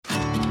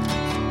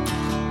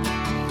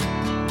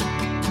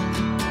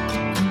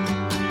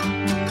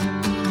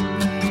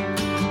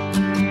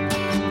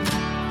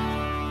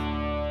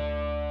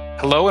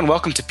Hello and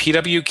welcome to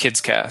PW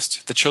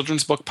KidsCast, the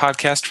children's book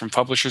podcast from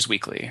Publishers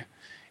Weekly.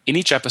 In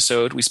each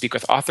episode, we speak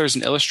with authors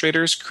and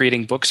illustrators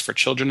creating books for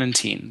children and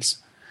teens.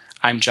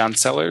 I'm John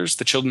Sellers,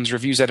 the children's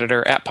reviews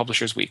editor at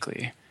Publishers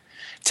Weekly.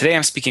 Today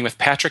I'm speaking with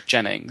Patrick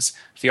Jennings,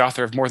 the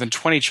author of more than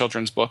 20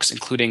 children's books,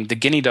 including the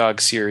Guinea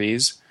Dog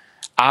series,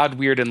 Odd,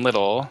 Weird, and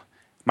Little,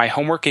 My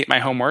Homework Ate My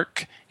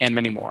Homework, and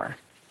many more.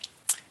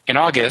 In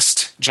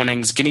August,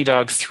 Jennings' Guinea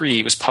Dog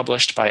 3 was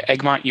published by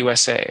Egmont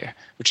USA,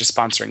 which is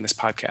sponsoring this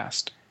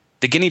podcast.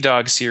 The Guinea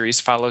Dog series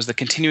follows the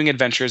continuing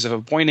adventures of a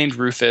boy named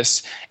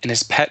Rufus and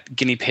his pet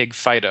guinea pig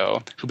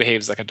Fido, who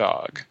behaves like a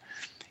dog.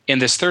 In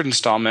this third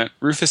installment,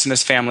 Rufus and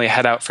his family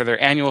head out for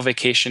their annual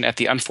vacation at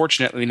the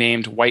unfortunately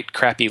named White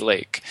Crappy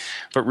Lake,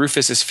 but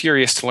Rufus is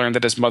furious to learn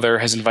that his mother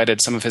has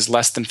invited some of his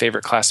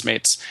less-than-favorite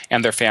classmates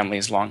and their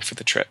families along for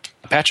the trip.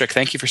 Patrick,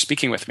 thank you for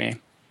speaking with me.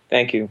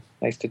 Thank you.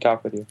 Nice to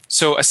talk with you.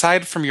 So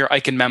aside from your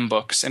Ike and Mem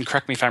books, and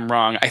correct me if I'm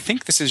wrong, I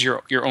think this is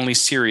your only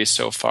series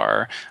so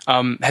far.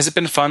 Has it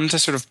been fun to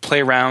sort of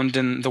play around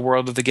in the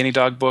world of the Guinea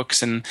Dog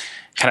books and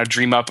kind of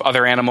dream up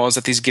other animals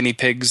that these guinea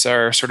pigs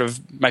are sort of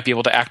might be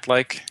able to act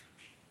like?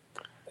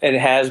 It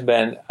has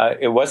been.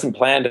 It wasn't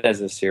planned as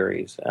a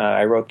series.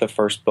 I wrote the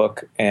first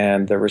book,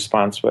 and the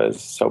response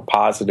was so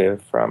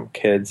positive from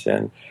kids,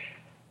 and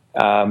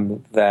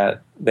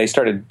that they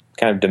started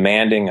kind of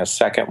demanding a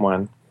second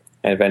one.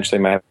 And eventually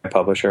my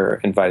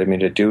publisher invited me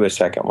to do a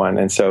second one.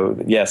 And so,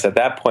 yes, at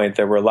that point,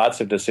 there were lots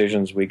of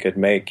decisions we could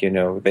make.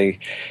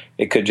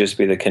 It could just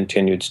be the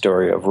continued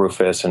story of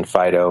Rufus and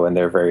Fido and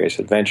their various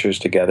adventures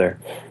together.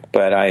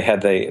 But I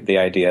had the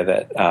idea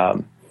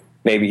that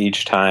maybe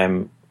each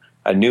time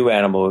a new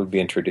animal would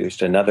be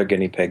introduced, another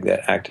guinea pig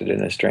that acted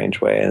in a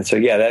strange way. And so,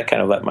 yeah, that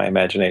kind of let my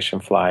imagination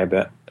fly a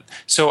bit.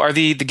 So are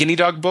the Guinea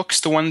Dog books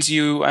the ones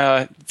you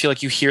feel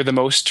like you hear the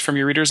most from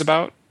your readers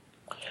about?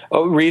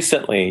 Oh,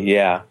 recently,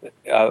 yeah.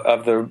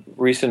 Of the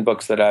recent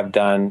books that I've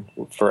done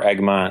for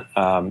Egmont,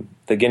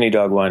 the Guinea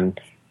Dog one,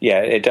 yeah,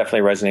 it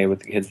definitely resonated with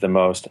the kids the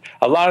most.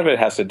 A lot of it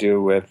has to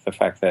do with the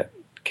fact that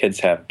kids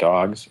have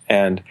dogs,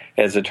 and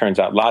as it turns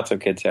out, lots of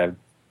kids have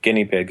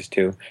guinea pigs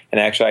too. And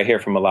actually, I hear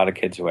from a lot of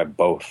kids who have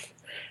both.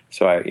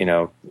 So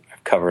I've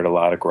covered a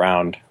lot of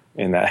ground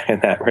in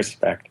that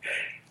respect.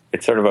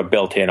 It's sort of a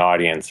built-in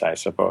audience, I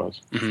suppose.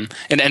 Mm-hmm.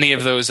 And any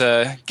of those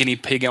guinea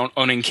pig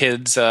owning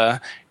kids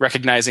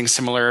recognizing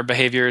similar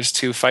behaviors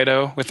to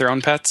Fido with their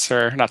own pets,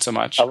 or not so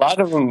much? A lot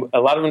of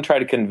them try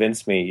to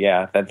convince me,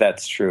 yeah,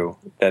 that's true,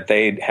 that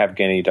they have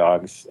guinea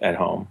dogs at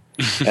home,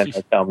 and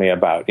they tell me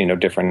about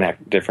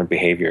different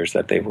behaviors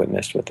that they've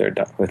witnessed with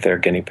their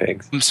guinea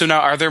pigs. So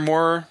now, are there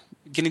more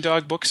Guinea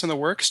Dog books in the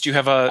works? Do you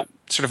have a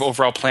sort of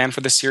overall plan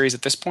for this series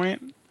at this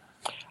point?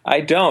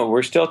 I don't.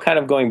 We're still kind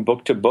of going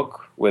book to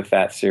book with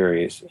that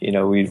series.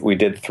 We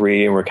did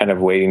 3, and we're kind of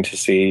waiting to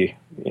see,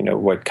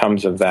 what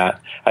comes of that.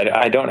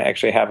 I don't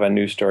actually have a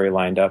new story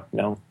lined up,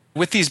 no.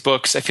 With these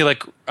books, I feel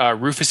like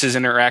Rufus's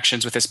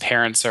interactions with his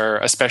parents are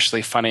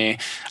especially funny.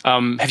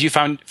 Have you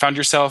found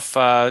yourself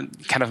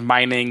kind of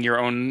mining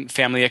your own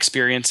family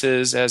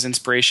experiences as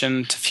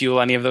inspiration to fuel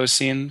any of those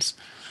scenes?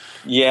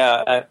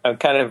 Yeah, I'm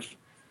kind of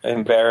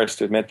embarrassed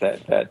to admit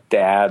that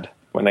Dad,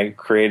 when I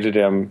created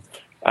him,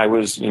 I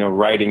was,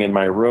 writing in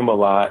my room a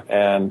lot,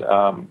 and,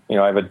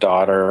 I have a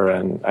daughter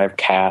and I have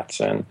cats,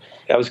 and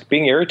I was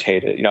being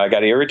irritated. I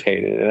got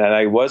irritated, and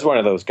I was one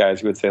of those guys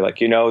who would say, like,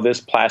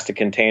 this plastic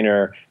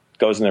container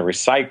goes in the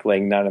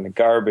recycling, not in the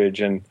garbage,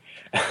 and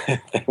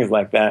things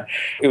like that.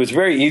 It was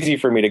very easy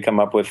for me to come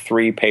up with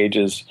 3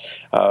 pages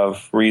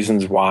of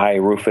reasons why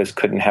Rufus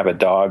couldn't have a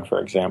dog, for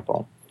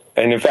example.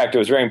 And in fact, it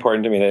was very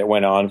important to me that it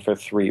went on for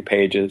 3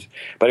 pages.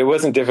 But it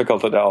wasn't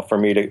difficult at all for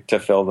me to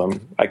fill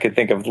them. I could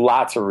think of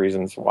lots of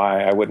reasons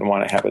why I wouldn't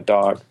want to have a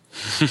dog.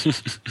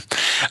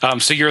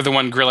 So you're the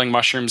one grilling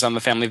mushrooms on the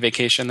family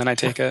vacation, then I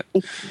take it?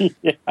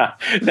 Yeah,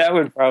 that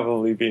would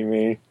probably be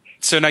me.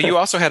 So now you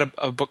also had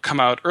a book come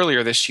out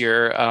earlier this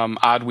year,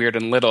 Odd, Weird,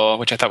 and Little,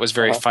 which I thought was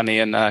very funny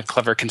and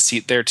clever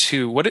conceit there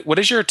too. What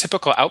is your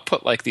typical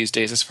output like these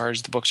days as far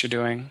as the books you're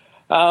doing?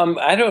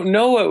 I don't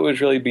know what would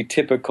really be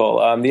typical.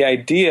 The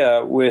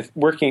idea with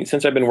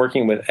since I've been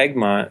working with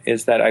Egmont,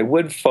 is that I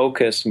would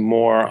focus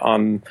more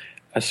on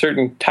a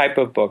certain type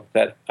of book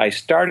that I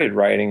started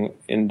writing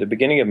in the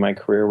beginning of my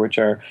career, which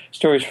are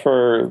stories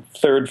for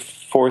 3rd,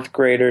 4th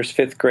graders,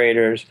 5th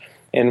graders,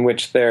 in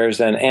which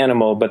there's an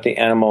animal, but the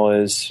animal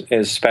is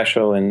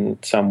special in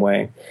some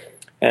way.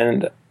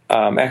 And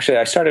actually,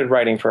 I started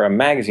writing for a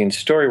magazine,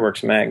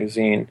 Storyworks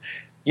magazine,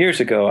 years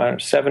ago,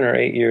 7 or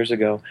 8 years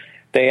ago.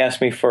 They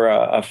asked me for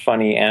a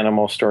funny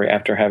animal story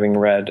after having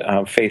read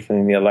Faith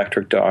and the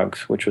Electric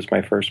Dogs, which was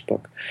my first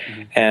book.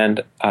 Mm-hmm.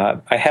 And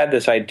I had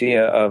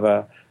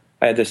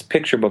this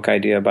picture book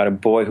idea about a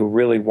boy who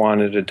really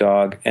wanted a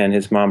dog, and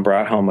his mom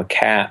brought home a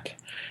cat,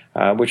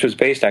 which was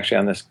based actually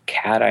on this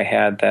cat I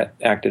had that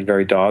acted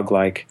very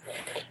dog-like.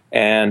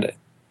 And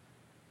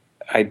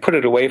I put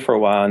it away for a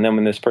while, and then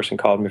when this person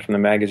called me from the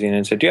magazine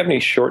and said, "Do you have any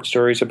short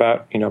stories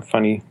about,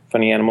 funny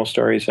animal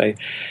stories?"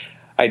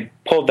 I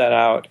pulled that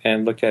out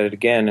and looked at it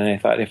again, and I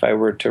thought if I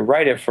were to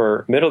write it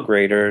for middle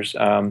graders,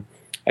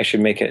 I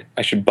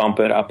should bump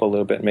it up a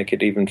little bit and make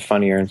it even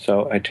funnier. And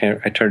so I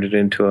turned it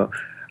into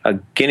a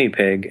guinea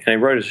pig, and I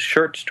wrote a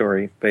short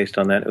story based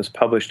on that. It was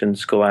published in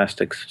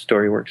Scholastic's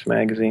Storyworks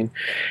magazine.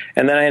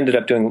 And then I ended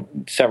up doing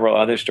several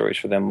other stories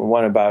for them.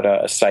 One about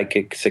a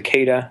psychic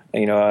cicada,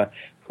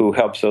 who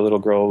helps a little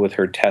girl with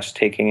her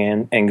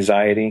test-taking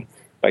anxiety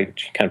by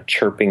kind of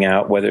chirping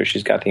out whether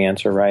she's got the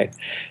answer right.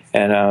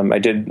 And I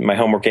did my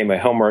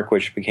homework,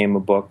 which became a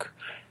book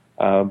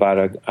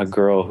about a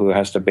girl who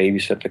has to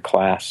babysit the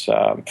class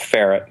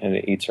ferret, and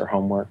it eats her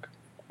homework.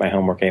 My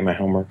homework ate my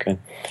homework.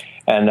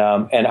 And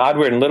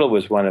Oddward and Little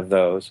was one of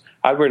those.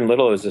 Oddward and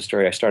Little is a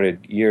story I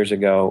started years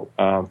ago,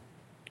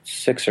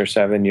 6 or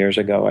 7 years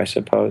ago, I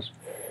suppose.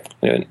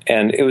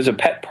 And it was a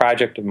pet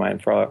project of mine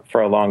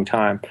for a long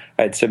time.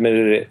 I had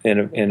submitted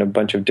it in a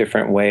bunch of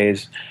different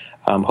ways,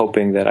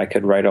 hoping that I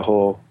could write a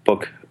whole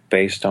book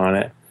based on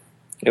it.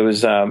 It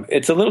was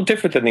it's a little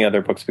different than the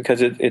other books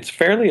because it's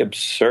fairly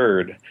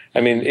absurd. I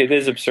mean, it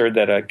is absurd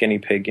that a guinea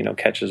pig,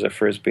 catches a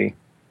frisbee.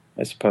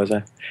 I suppose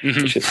in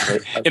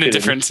a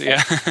difference,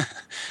 yeah.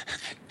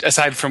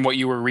 Aside from what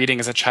you were reading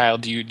as a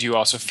child, do you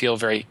also feel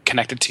very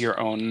connected to your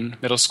own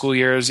middle school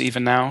years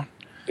even now?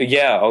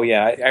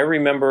 Yeah, I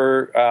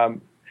remember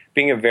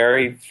being a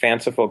very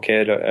fanciful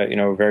kid.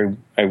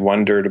 I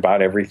wondered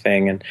about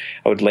everything, and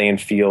I would lay in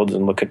fields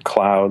and look at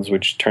clouds,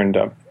 which turned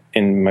up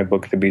in my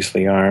book, The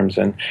Beastly Arms.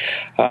 And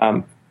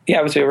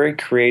I was a very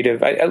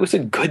creative. It was a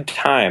good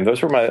time.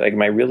 Those were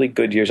my really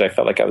good years. I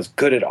felt like I was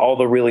good at all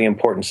the really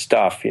important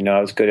stuff. I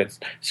was good at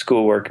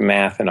schoolwork,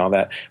 math, and all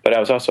that. But I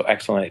was also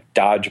excellent at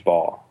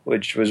dodgeball,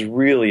 which was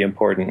really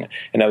important.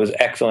 And I was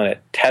excellent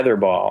at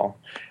tetherball.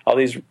 All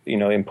these,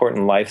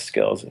 important life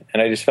skills.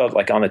 And I just felt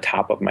like on the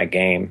top of my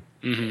game.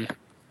 Mm-hmm.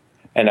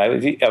 And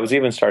I was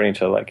even starting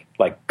to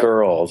like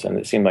girls, and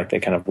it seemed like they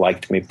kind of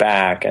liked me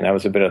back. And I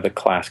was a bit of the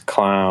class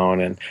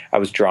clown, and I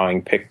was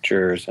drawing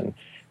pictures, and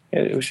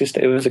it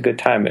was a good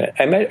time.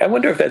 I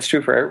wonder if that's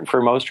true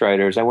for most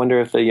writers. I wonder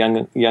if the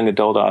young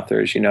adult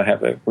authors,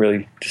 have a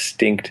really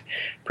distinct,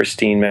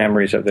 pristine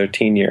memories of their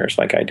teen years,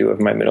 like I do of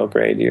my middle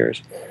grade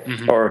years.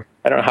 Mm-hmm. Or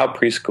I don't know how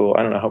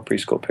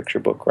preschool picture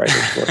book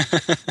writers work.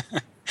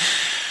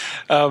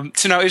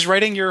 So now, is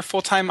writing your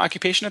full-time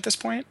occupation at this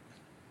point?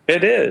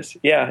 It is.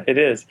 Yeah, it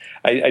is.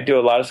 I do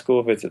a lot of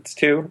school visits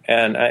too,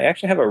 and I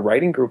actually have a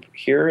writing group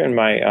here in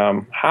my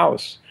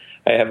house.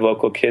 I have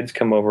local kids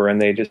come over, and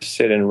they just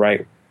sit and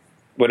write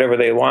whatever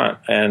they want,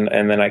 and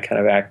then I kind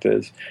of act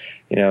as,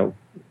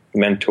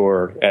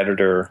 mentor,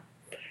 editor,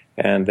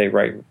 and they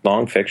write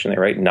nonfiction, they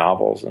write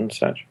novels and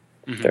such.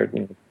 Mm-hmm. They're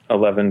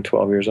 11,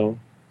 12 years old.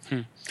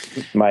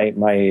 My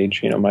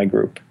age, my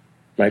group,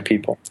 my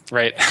people.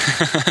 Right.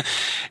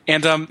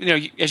 And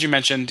as you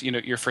mentioned,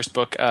 your first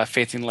book,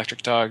 Faith in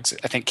Electric Dogs,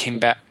 I think came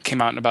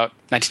out in about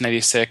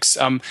 1996.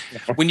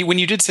 When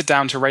you did sit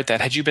down to write that,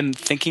 had you been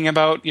thinking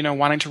about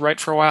wanting to write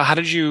for a while? How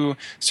did you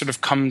sort of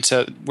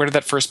where did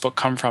that first book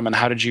come from, and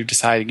how did you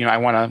decide I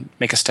want to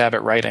make a stab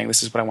at writing?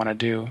 This is what I want to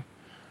do.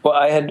 Well,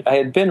 I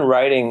had been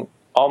writing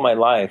all my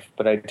life,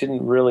 but I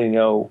didn't really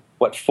know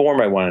what form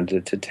I wanted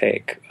it to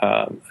take.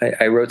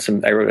 I wrote a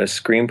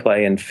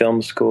screenplay in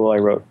film school. I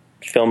wrote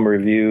film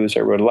reviews.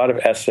 I wrote a lot of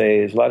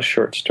essays, a lot of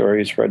short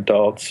stories for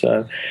adults,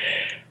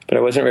 but I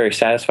wasn't very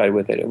satisfied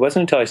with it. It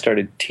wasn't until I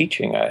started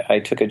teaching. I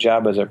took a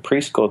job as a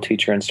preschool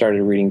teacher and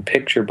started reading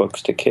picture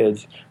books to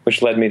kids,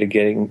 which led me to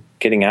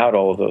getting out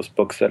all of those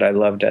books that I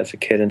loved as a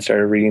kid and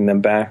started reading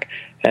them back.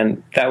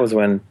 And that was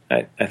when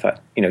I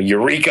thought,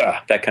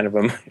 eureka! That kind of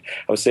I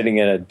was sitting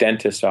in a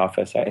dentist's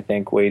office, I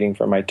think, waiting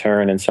for my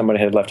turn, and someone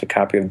had left a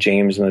copy of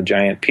James and the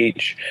Giant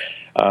Peach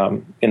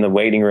in the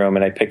waiting room,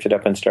 and I picked it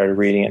up and started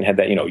reading it and had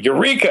that,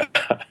 eureka!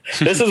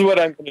 This is what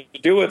I'm going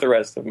to do with the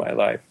rest of my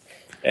life.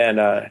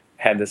 And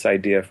had this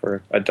idea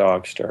for a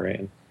dog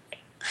story.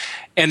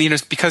 And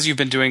because you've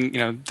been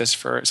doing this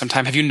for some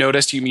time, have you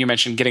noticed? You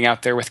mentioned getting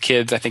out there with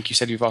kids. I think you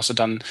said you've also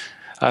done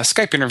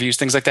Skype interviews,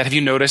 things like that. Have you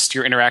noticed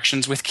your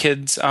interactions with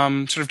kids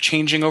sort of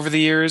changing over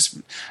the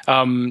years?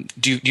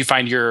 Do you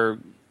find your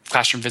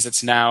classroom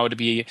visits now to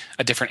be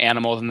a different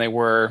animal than they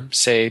were,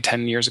 say,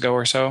 10 years ago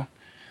or so?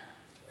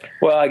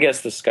 Well, I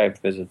guess the Skype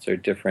visits are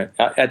different.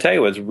 I tell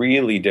you what's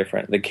really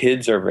different. The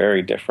kids are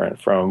very different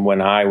from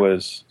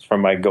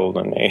from my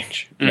golden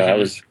age.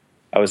 Mm-hmm.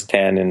 I was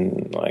 10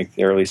 in like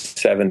the early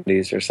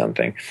 70s or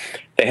something.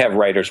 They have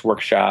writers'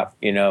 workshop.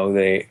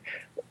 I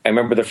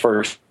remember the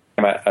first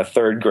time a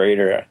third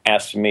grader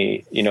asked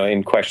me,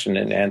 in question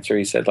and answer,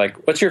 he said,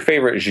 what's your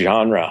favorite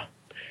genre?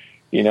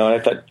 And I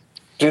thought,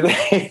 do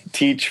they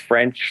teach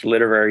French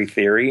literary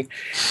theory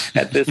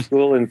at this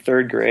school in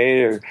third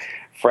grade, or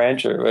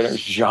French, or whatever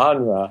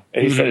genre?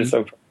 And he said it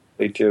so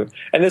properly too.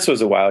 And this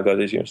was a while ago.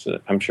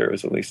 I'm sure it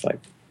was at least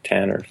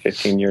 10 or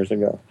 15 years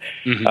ago.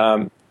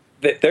 Mm-hmm.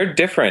 They're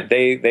different.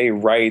 They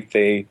write.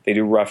 They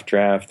do rough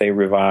draft. They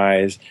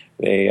revise.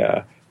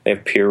 They They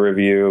have peer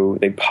review.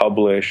 They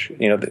publish.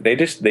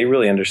 They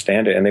really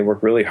understand it, and they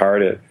work really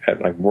hard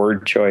at like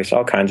word choice,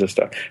 all kinds of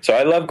stuff. So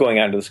I love going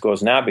out into the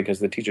schools now because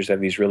the teachers have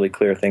these really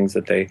clear things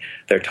that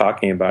they're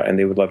talking about, and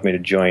they would love me to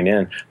join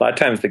in. A lot of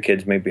times the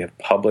kids maybe have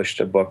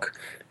published a book,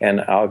 and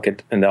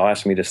they'll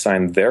ask me to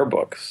sign their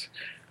books.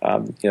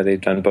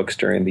 They've done books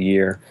during the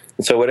year.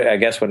 And so what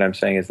I'm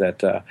saying is that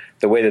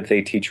the way that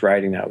they teach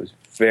writing now is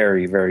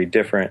very, very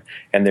different,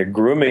 and they're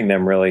grooming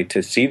them really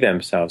to see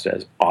themselves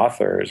as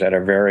authors at a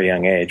very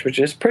young age, which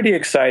is pretty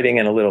exciting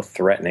and a little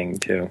threatening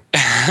too.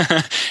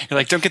 You're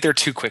like, don't get there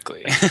too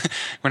quickly.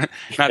 We're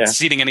not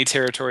ceding any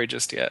territory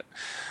just yet.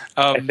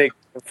 I think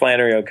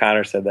Flannery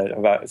O'Connor said that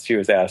about. She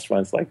was asked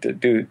once, like,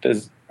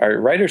 are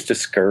writers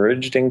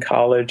discouraged in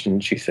college?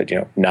 And she said,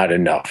 not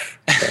enough.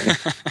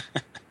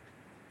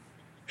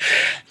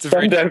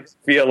 Sometimes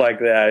feel like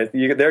that.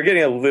 They're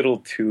getting a little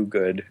too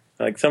good.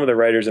 Like some of the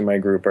writers in my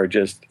group are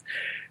just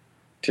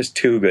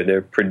too good.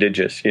 They're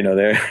prodigious.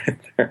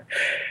 They're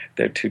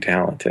too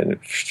talented.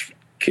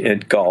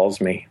 It galls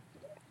me.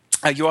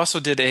 You also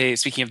did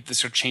speaking of the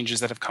sort of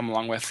changes that have come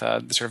along with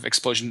the sort of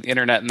explosion of the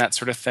internet and that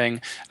sort of thing,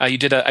 you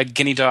did a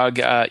Guinea Dog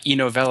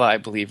e-novella, I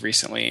believe,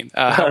 recently.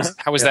 How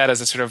was that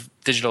as a sort of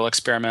digital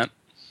experiment?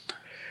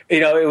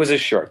 It was a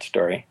short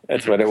story.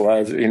 That's what it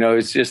was.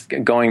 It's just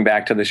going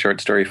back to the short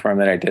story form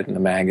that I did in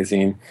the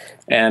magazine.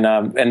 And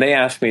they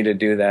asked me to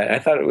do that. I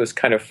thought it was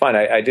kind of fun.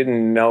 I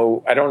didn't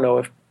know. I don't know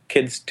if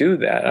kids do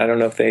that. I don't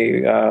know if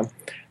they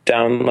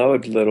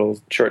download little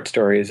short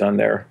stories on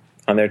their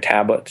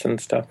tablets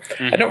and stuff.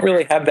 Mm-hmm. I don't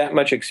really have that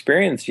much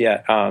experience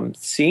yet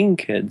seeing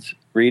kids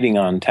reading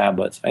on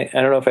tablets. I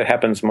don't know if it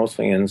happens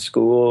mostly in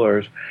school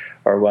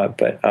or what,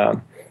 but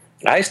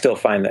I still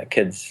find that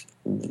kids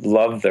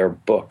love their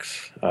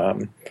books.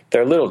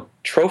 They're little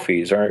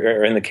trophies,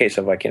 or in the case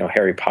of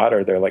Harry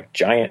Potter, they're like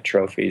giant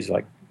trophies,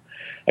 like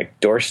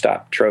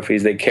doorstop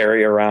trophies they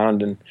carry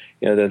around, and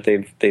that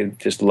they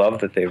just love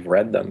that they've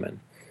read them, and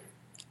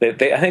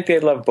I think they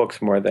love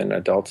books more than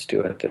adults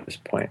do at this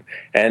point.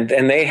 And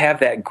they have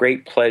that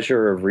great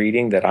pleasure of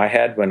reading that I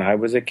had when I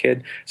was a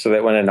kid, so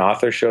that when an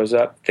author shows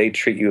up, they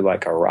treat you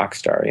like a rock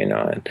star,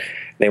 and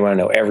they want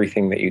to know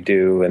everything that you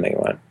do, and they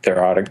want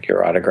your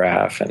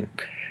autograph, and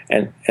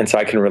so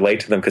I can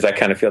relate to them because I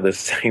kind of feel the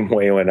same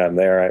way when I'm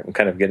there. I'm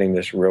kind of getting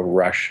this real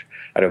rush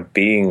out of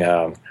being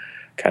the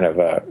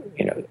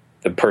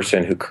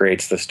person who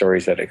creates the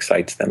stories that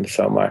excites them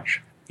so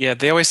much. Yeah,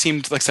 they always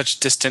seemed like such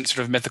distant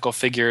sort of mythical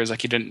figures,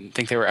 like you didn't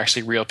think they were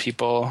actually real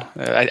people.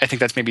 I think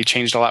that's maybe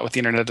changed a lot with the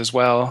internet as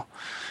well.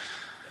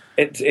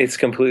 It's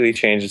completely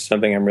changed. It's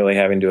something I'm really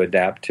having to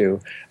adapt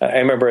to. I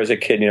remember as a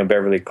kid,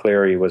 Beverly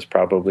Cleary was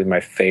probably my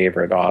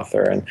favorite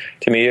author, and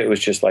to me it was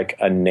just like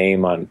a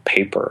name on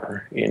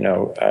paper,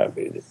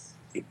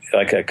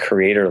 like a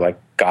creator, like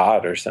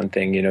God or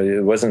something.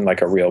 It wasn't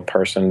like a real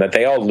person. That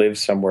they all lived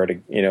somewhere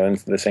in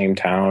the same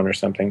town or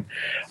something.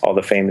 All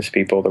the famous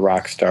people, the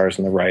rock stars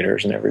and the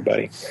writers and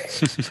everybody.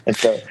 And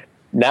so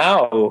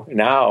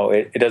now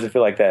it doesn't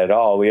feel like that at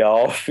all. We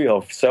all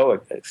feel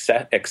so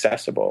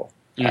accessible.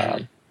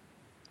 Mm-hmm.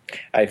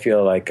 I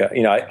feel like,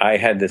 I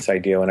had this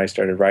idea when I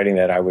started writing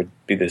that I would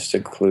be this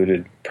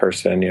secluded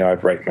person.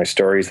 I'd write my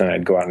stories and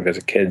I'd go out and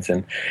visit kids.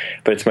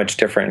 But it's much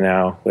different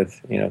now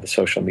with, the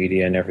social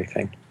media and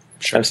everything.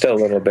 Sure. I'm still a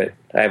little bit,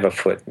 I have a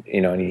foot,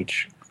 on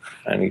each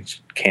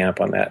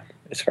camp on that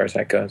as far as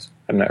that goes.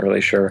 I'm not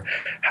really sure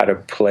how to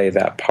play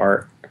that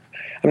part.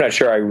 I'm not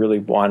sure I really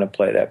want to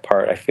play that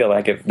part. I feel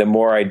like the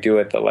more I do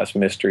it, the less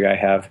mystery I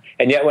have.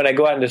 And yet when I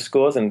go out into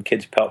schools and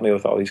kids pelt me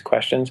with all these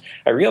questions,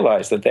 I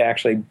realize that they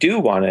actually do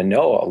want to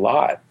know a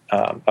lot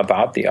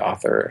about the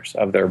authors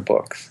of their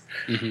books.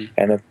 Mm-hmm.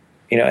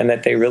 And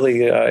that they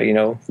really,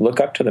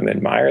 look up to them,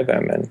 admire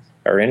them, and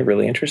are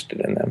really interested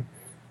in them.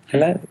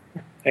 And that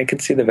I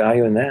could see the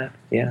value in that.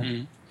 Yeah.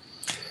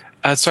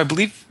 Mm-hmm. So I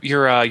believe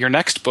your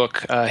next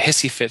book,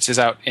 Hissy Fits, is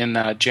out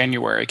in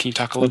January. Can you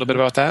talk a little bit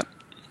about that?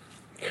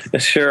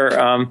 Sure.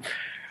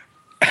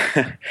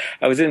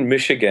 I was in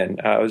Michigan.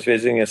 I was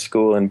visiting a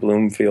school in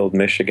Bloomfield,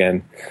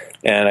 Michigan,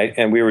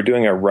 and we were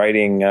doing a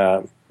writing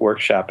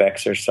workshop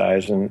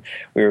exercise, and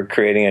we were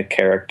creating a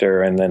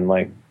character, and then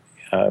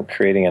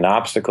creating an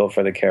obstacle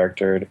for the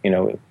character,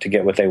 to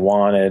get what they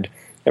wanted.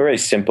 A very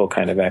simple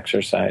kind of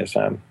exercise.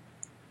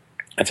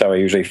 That's how I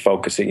usually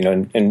focus it.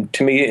 And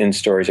to me, in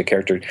stories, a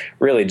character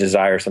really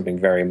desires something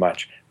very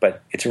much,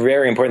 but it's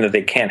very important that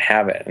they can't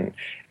have it.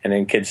 And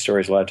in kids'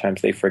 stories, a lot of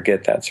times they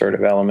forget that sort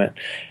of element.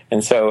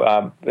 And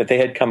so, but they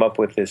had come up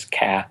with this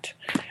cat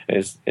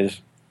as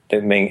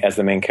the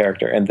main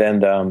character. And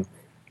then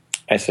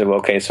I said, well,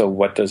 okay, so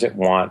what does it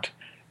want?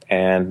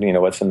 And,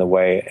 what's in the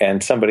way?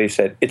 And somebody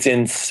said, it's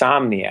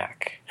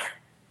insomniac.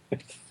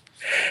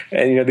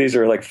 And, these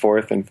are like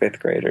 4th and 5th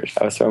graders.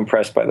 I was so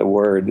impressed by the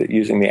word,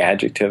 using the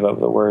adjective of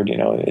the word,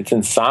 it's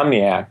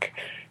insomniac.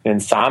 An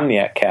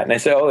insomniac cat. And I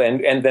said,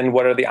 and then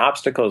what are the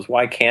obstacles?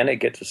 Why can't it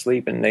get to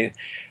sleep? And they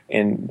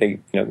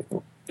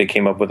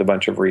came up with a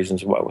bunch of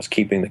reasons what was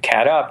keeping the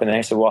cat up. And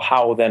I said, well,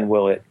 how then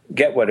will it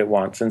get what it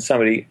wants? And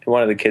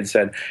one of the kids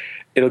said,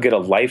 it'll get a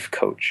life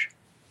coach.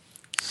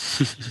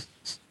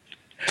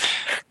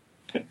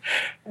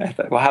 I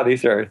thought, wow,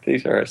 these are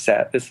this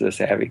is a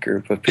savvy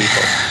group of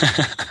people.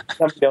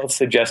 Somebody else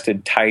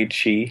suggested Tai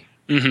Chi.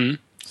 Mm-hmm.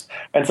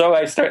 And so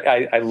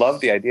I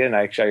loved the idea, and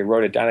I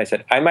wrote it down. I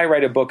said, I might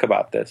write a book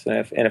about this, and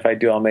if I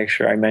do, I'll make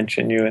sure I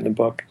mention you in the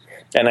book.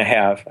 And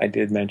I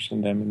did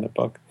mention them in the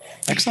book.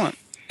 Excellent.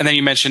 And then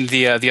you mentioned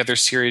the other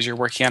series you're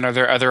working on. Are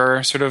there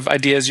other sort of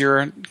ideas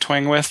you're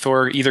toying with,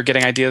 or either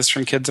getting ideas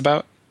from kids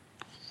about?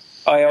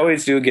 I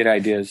always do get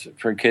ideas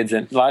for kids,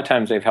 and a lot of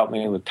times they've helped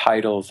me with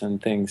titles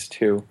and things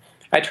too.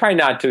 I try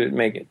not to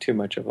make it too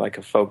much of like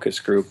a focus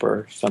group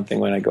or something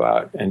when I go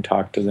out and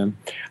talk to them.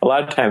 A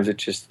lot of times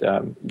it's just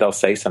they'll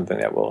say something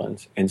that will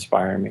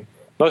inspire me.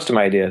 Most of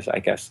my ideas, I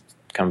guess,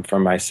 come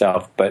from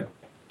myself, but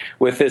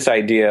with this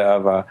idea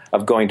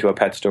of going to a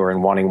pet store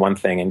and wanting one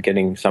thing and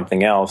getting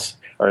something else,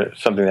 or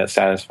something that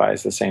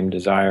satisfies the same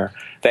desire,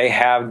 they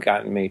have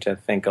gotten me to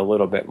think a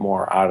little bit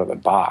more out of the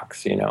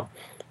box,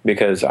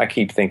 because I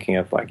keep thinking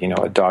of a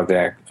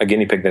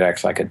guinea pig that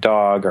acts like a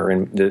dog, or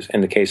in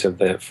the case of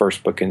the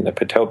first book in the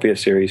Petopia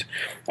series,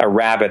 a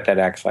rabbit that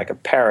acts like a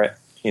parrot.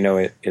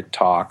 It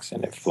talks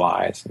and it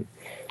flies.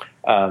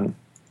 And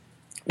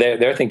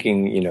they're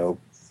thinking,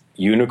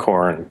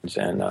 unicorns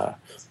and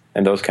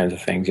those kinds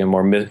of things,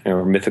 more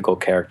mythical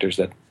characters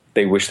that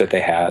they wish that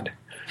they had.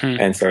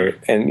 And so,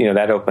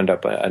 that opened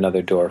up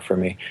another door for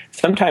me.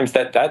 Sometimes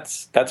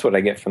that's what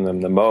I get from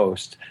them the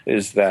most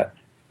is that.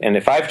 And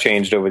if I've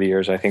changed over the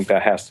years, I think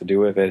that has to do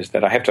with it, is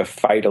that I have to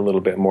fight a little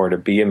bit more to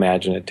be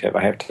imaginative.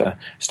 I have to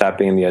stop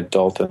being the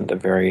adult and the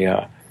very,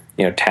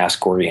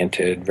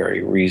 task-oriented,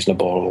 very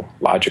reasonable,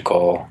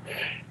 logical,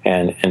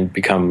 and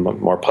become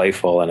more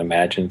playful and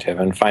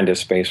imaginative and find a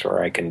space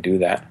where I can do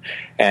that.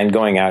 And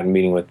going out and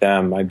meeting with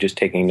them, I'm just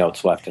taking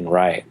notes left and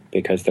right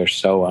because they're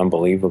so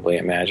unbelievably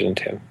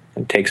imaginative.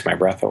 It takes my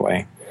breath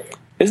away.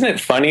 Isn't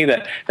it funny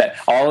that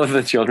all of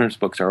the children's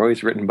books are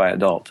always written by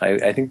adults?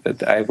 I think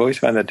that I've always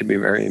found that to be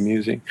very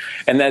amusing.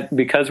 And that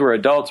because we're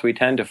adults, we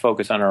tend to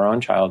focus on our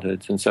own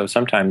childhoods. And so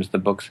sometimes the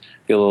books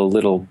feel a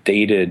little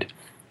dated,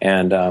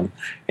 and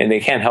they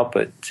can't help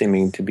but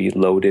seeming to be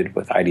loaded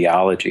with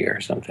ideology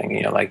or something.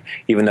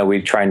 Even though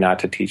we try not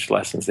to teach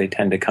lessons, they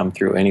tend to come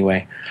through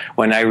anyway.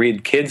 When I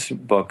read kids'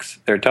 books,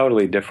 they're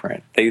totally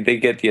different. They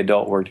get the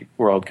adult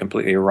world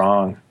completely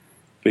wrong,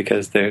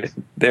 because they're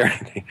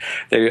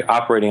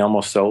operating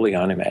almost solely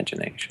on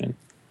imagination.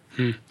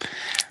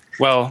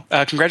 Well,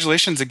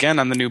 congratulations again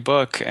on the new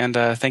book, and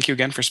thank you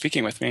again for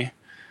speaking with me.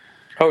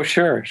 Oh,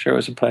 sure. It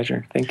was a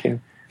pleasure. Thank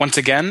you. Once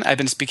again, I've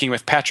been speaking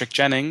with Patrick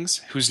Jennings,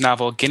 whose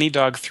novel Guinea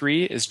Dog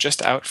 3 is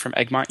just out from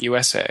Egmont,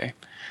 USA.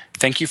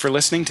 Thank you for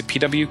listening to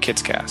PW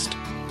Kids Cast.